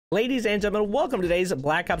Ladies and gentlemen, welcome to today's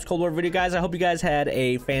Black Ops Cold War video, guys. I hope you guys had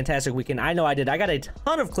a fantastic weekend. I know I did. I got a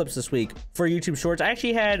ton of clips this week for YouTube Shorts. I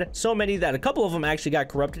actually had so many that a couple of them actually got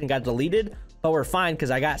corrupted and got deleted, but we're fine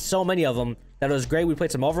because I got so many of them that it was great. We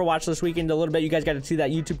played some Overwatch this weekend a little bit. You guys got to see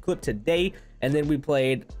that YouTube clip today, and then we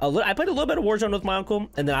played a little. I played a little bit of Warzone with my uncle,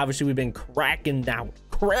 and then obviously we've been cracked out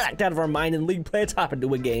of our mind in League Play. Let's hop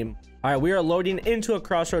into a game. All right, we are loading into a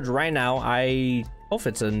Crossroads right now. Oh, if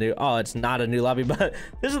it's a new, oh, it's not a new lobby, but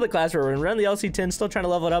this is the class where we're gonna run the LC-10, still trying to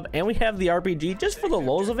level it up, and we have the RPG just for the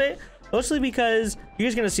lulz of it, mostly because you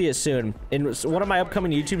guys are gonna see it soon. In one of my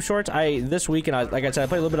upcoming YouTube Shorts, this week, and like I said, I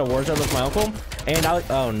played a little bit of Warzone with my uncle, and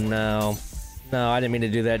oh no, I didn't mean to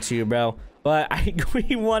do that to you, bro. But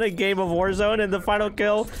we won a game of Warzone, and the final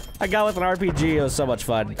kill I got with an RPG. It was so much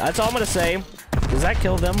fun. That's all I'm gonna say. Does that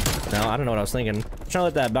kill them? No, I don't know what I was thinking. I'm trying to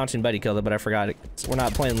let that bouncing Betty kill it, but I forgot it. We're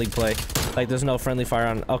not playing League Play. Like, there's no friendly fire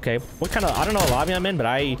on. Okay, what kind of, I don't know what lobby I'm in, but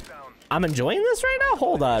I'm enjoying this right now.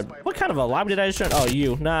 Hold on, what kind of a lobby did I just join? Oh,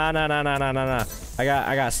 you. Nah. I got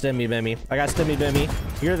stimmy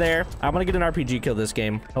bimmy. You're there. I'm gonna get an RPG kill this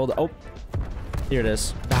game. Hold on. Oh, here it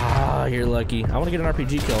is. Ah, you're lucky. I want to get an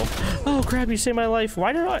RPG kill. Oh crap, you saved my life.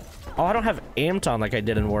 Why did I? Oh, I don't have amped on like I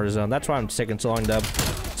did in Warzone. That's why I'm taking so long to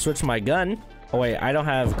switch my gun. Oh wait, I don't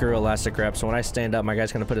have Guru Elastic Rep, so when I stand up, my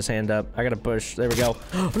guy's gonna put his hand up. I gotta push. There we go.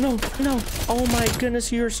 No. Oh my goodness,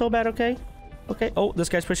 you're so bad. Okay. Oh, this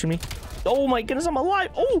guy's pushing me. Oh my goodness, I'm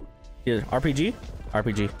alive. Oh, here, RPG.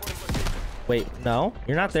 Wait, no,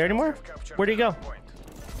 you're not there anymore. Where'd he go?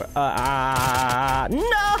 No! I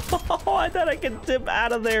thought I could dip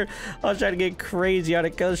out of there. I was trying to get crazy on a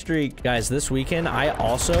kill streak. Guys, this weekend, I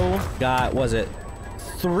also got, was it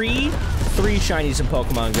three shinies in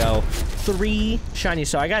Pokemon Go. 3 shinies.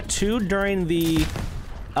 So I got 2 during the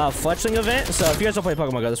Fletchling event. So if you guys don't play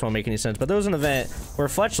Pokemon Go, this won't make any sense. But there was an event where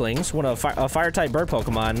Fletchlings, one of a fire-type bird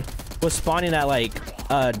Pokemon, was spawning at like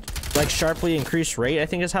sharply increased rate, I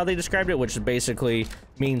think is how they described it, which basically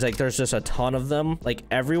means like there's just a ton of them like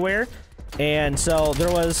everywhere. And so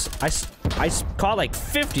there was, I caught like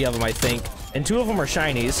 50 of them, I think, and 2 of them were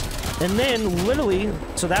shinies. And then literally,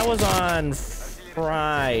 so that was on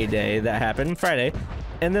Friday that happened, Friday.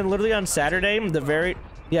 And then literally on Saturday, the very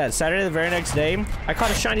next day, I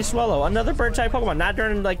caught a shiny Swallow, another bird type Pokemon, not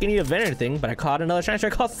during like any event or anything, but I caught another shiny. So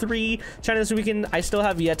I caught 3 shiny this weekend. I still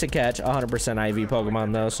have yet to catch 100% IV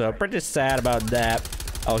Pokemon though, so pretty sad about that.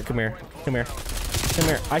 Oh, come here.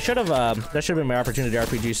 I should have, that should have been my opportunity to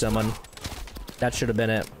RPG someone. That should have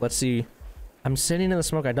been it. Let's see. I'm sitting in the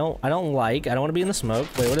smoke. I don't want to be in the smoke.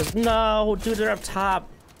 Wait, what is, no, dude, they're up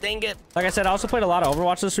top. Dang it. Like I said, I also played a lot of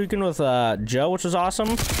Overwatch this weekend with Joe, which was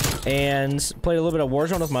awesome, and played a little bit of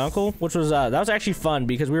Warzone with my uncle, which was that was actually fun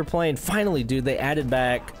because we were playing. Finally, dude, they added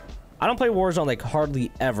back. I don't play Warzone like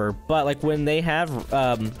hardly ever, but like when they have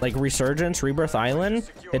like Resurgence, Rebirth Island,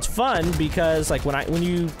 it's fun because like when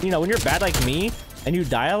you're bad like me and you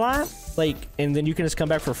die a lot, like, and then you can just come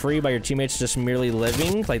back for free by your teammates just merely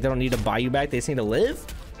living. Like they don't need to buy you back; they just need to live.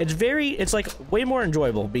 It's like way more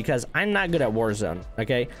enjoyable because I'm not good at Warzone.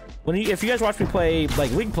 Okay, if you guys watch me play like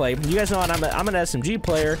League Play, you guys know I'm an SMG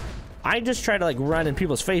player. I just try to like run in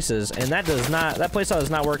people's faces, and that playstyle does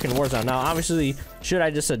not work in Warzone. Now, obviously, should I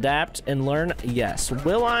just adapt and learn? Yes.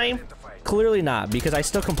 Will I? Clearly not, because I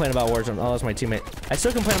still complain about Warzone. Oh, that's my teammate. I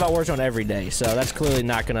still complain about Warzone every day, so that's clearly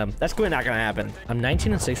not gonna happen. I'm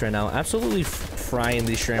 19-6 right now, absolutely frying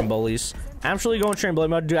these Strambolis. Absolutely going Stramboli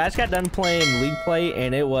mode, dude. I just got done playing League Play,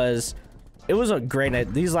 and it was a great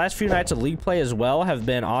night. These last few nights of League Play as well have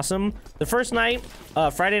been awesome. The first night,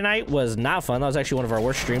 Friday night, was not fun. That was actually one of our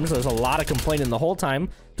worst streams. There was a lot of complaining the whole time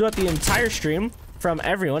throughout the entire stream from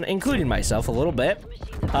everyone, including myself a little bit.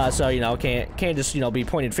 So you know, can't just be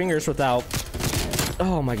pointed fingers without.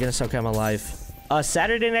 Oh my goodness, okay, I'm alive.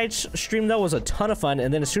 Saturday night's stream though was a ton of fun,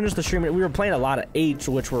 and then as soon as the stream, we were playing a lot of H,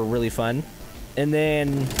 which were really fun. And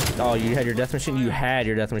then, oh, you had your death machine. You had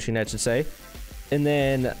your death machine, I should say. And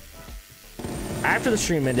then after the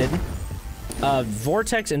stream ended,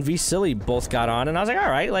 Vortex and V Silly both got on, and I was like, all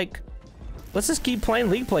right, like, let's just keep playing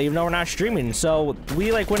League Play even though we're not streaming. So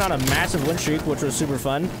we like went on a massive win streak, which was super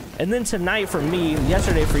fun. And then tonight for me,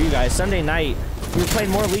 yesterday for you guys, Sunday night, we were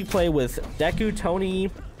playing more League Play with Deku, Tony,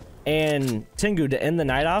 and Tengu to end the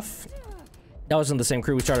night off. That wasn't the same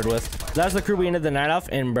crew we started with. That was the crew we ended the night off,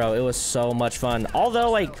 and bro, it was so much fun. Although,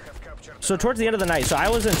 like, so towards the end of the night, so I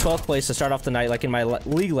was in 12th place to start off the night, like in my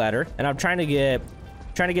league ladder, and I'm trying to get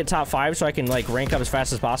top 5 so I can like rank up as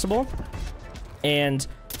fast as possible. And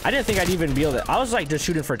I didn't think I'd even be able to. I was like just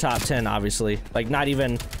shooting for top 10, obviously. Like not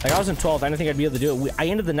even like I was in 12th. I didn't think I'd be able to do it. I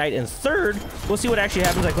ended the night in 3rd. We'll see what actually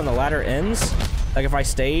happens like when the ladder ends. Like if I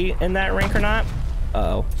stay in that rank or not.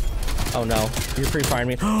 Uh-oh. Oh no, you're pre-firing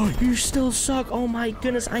me. Oh, you still suck. Oh my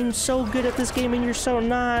goodness, I'm so good at this game and you're so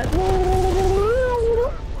not.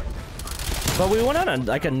 But we went on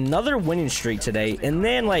like another winning streak today, and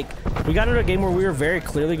then like we got into a game where we were very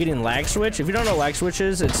clearly getting lag switch. If you don't know lag switch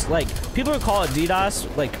is, it's like people would call it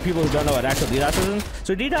DDoS, like people who don't know what actual DDoS is.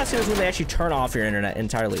 So DDoS is when they actually turn off your internet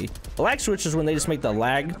entirely. The lag switch is when they just make the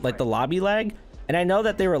lag, like the lobby lag. And I know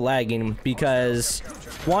that they were lagging because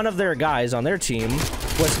one of their guys on their team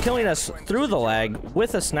was killing us through the lag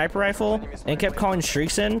with a sniper rifle and kept calling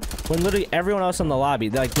streaks in when literally everyone else in the lobby,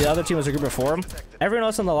 like the other team was a group of 4, everyone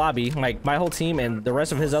else in the lobby, like my whole team and the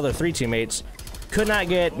rest of his other 3 teammates, could not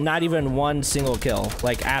get not even one single kill,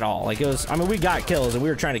 like at all. Like it was, I mean, we got kills and we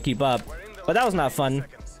were trying to keep up, but that was not fun.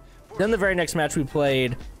 Then the very next match we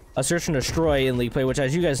played a search and destroy in league play, which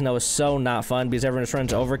as you guys know is so not fun because everyone just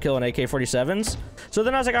runs overkill and AK-47s. So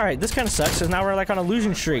then I was like, all right, this kind of sucks because now we're like on a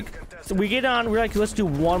losing streak. So we get on, we're like, let's do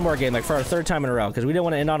one more game, like for our 3rd time in a row, because we didn't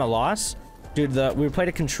want to end on a loss. Dude, we played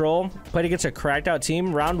a control, played against a cracked out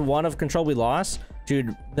team. Round 1 of control we lost.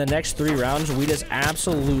 Dude, the next 3 rounds we just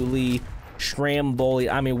absolutely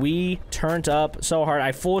shramboled. I mean, we turned up so hard.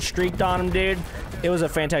 I full streaked on him, dude. It was a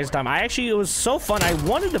fantastic time. It was so fun. I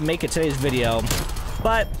wanted to make it today's video,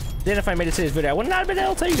 but then if I made it today's video, I would not have been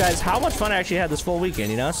able to tell you guys how much fun I actually had this full weekend,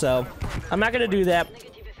 you know? So I'm not going to do that.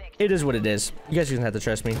 It is what it is. You guys don't have to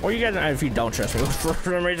trust me. Or you guys, if you don't trust me, for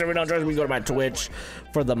some reason we don't trust me, go to my Twitch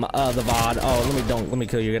for the VOD. Oh, let me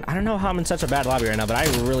kill you again. I don't know how I'm in such a bad lobby right now, but I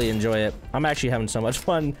really enjoy it. I'm actually having so much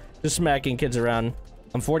fun just smacking kids around.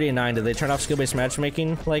 I'm 40-9. Did they turn off skill-based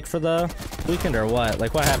matchmaking, like, for the weekend or what?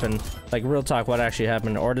 Like, what happened? Like, real talk, what actually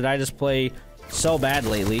happened? Or did I just play so bad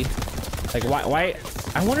lately? Like, why?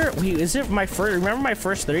 I wonder, wait, is it my first, remember my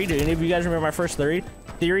first theory? Do any of you guys remember my first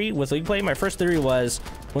theory with league play? My first theory was,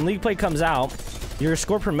 when league play comes out, your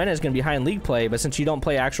score per minute is going to be high in league play, but since you don't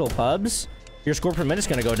play actual pubs, your score per minute is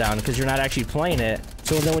going to go down because you're not actually playing it.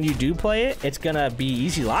 So then when you do play it, it's going to be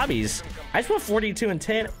easy lobbies. I just went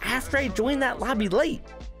 42-10 after I joined that lobby late.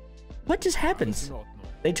 What just happened?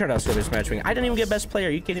 They turned off skill-based matchmaking. I didn't even get best player.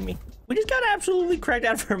 Are you kidding me? We just got absolutely cracked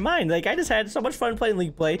out of our mind. Like, I just had so much fun playing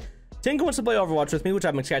league play. Tinka wants to play Overwatch with me, which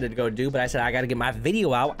I'm excited to go do, but I said I gotta get my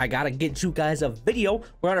video out. I gotta get you guys a video.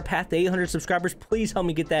 We're on our path to 800 subscribers. Please help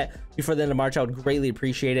me get that before the end of March. I would greatly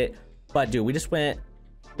appreciate it. But dude, we just went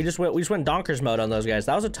donkers mode on those guys.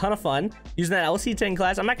 That was a ton of fun using that LC10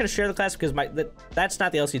 class. I'm not gonna share the class because that's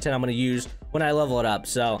not the LC10 I'm gonna use when I level it up.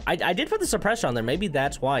 So I did put the suppressor on there. Maybe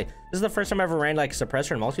that's why. This is the first time I ever ran like a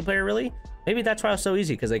suppressor in multiplayer, really. Maybe that's why it was so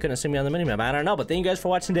easy, because they couldn't see me on the minimap. I don't know, but thank you guys for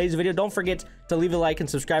watching today's video. Don't forget to leave a like and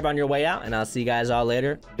subscribe on your way out, and I'll see you guys all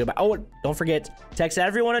later. Goodbye. Oh, don't forget, text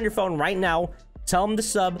everyone on your phone right now. Tell them to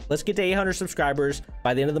sub. Let's get to 800 subscribers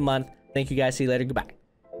by the end of the month. Thank you guys. See you later. Goodbye.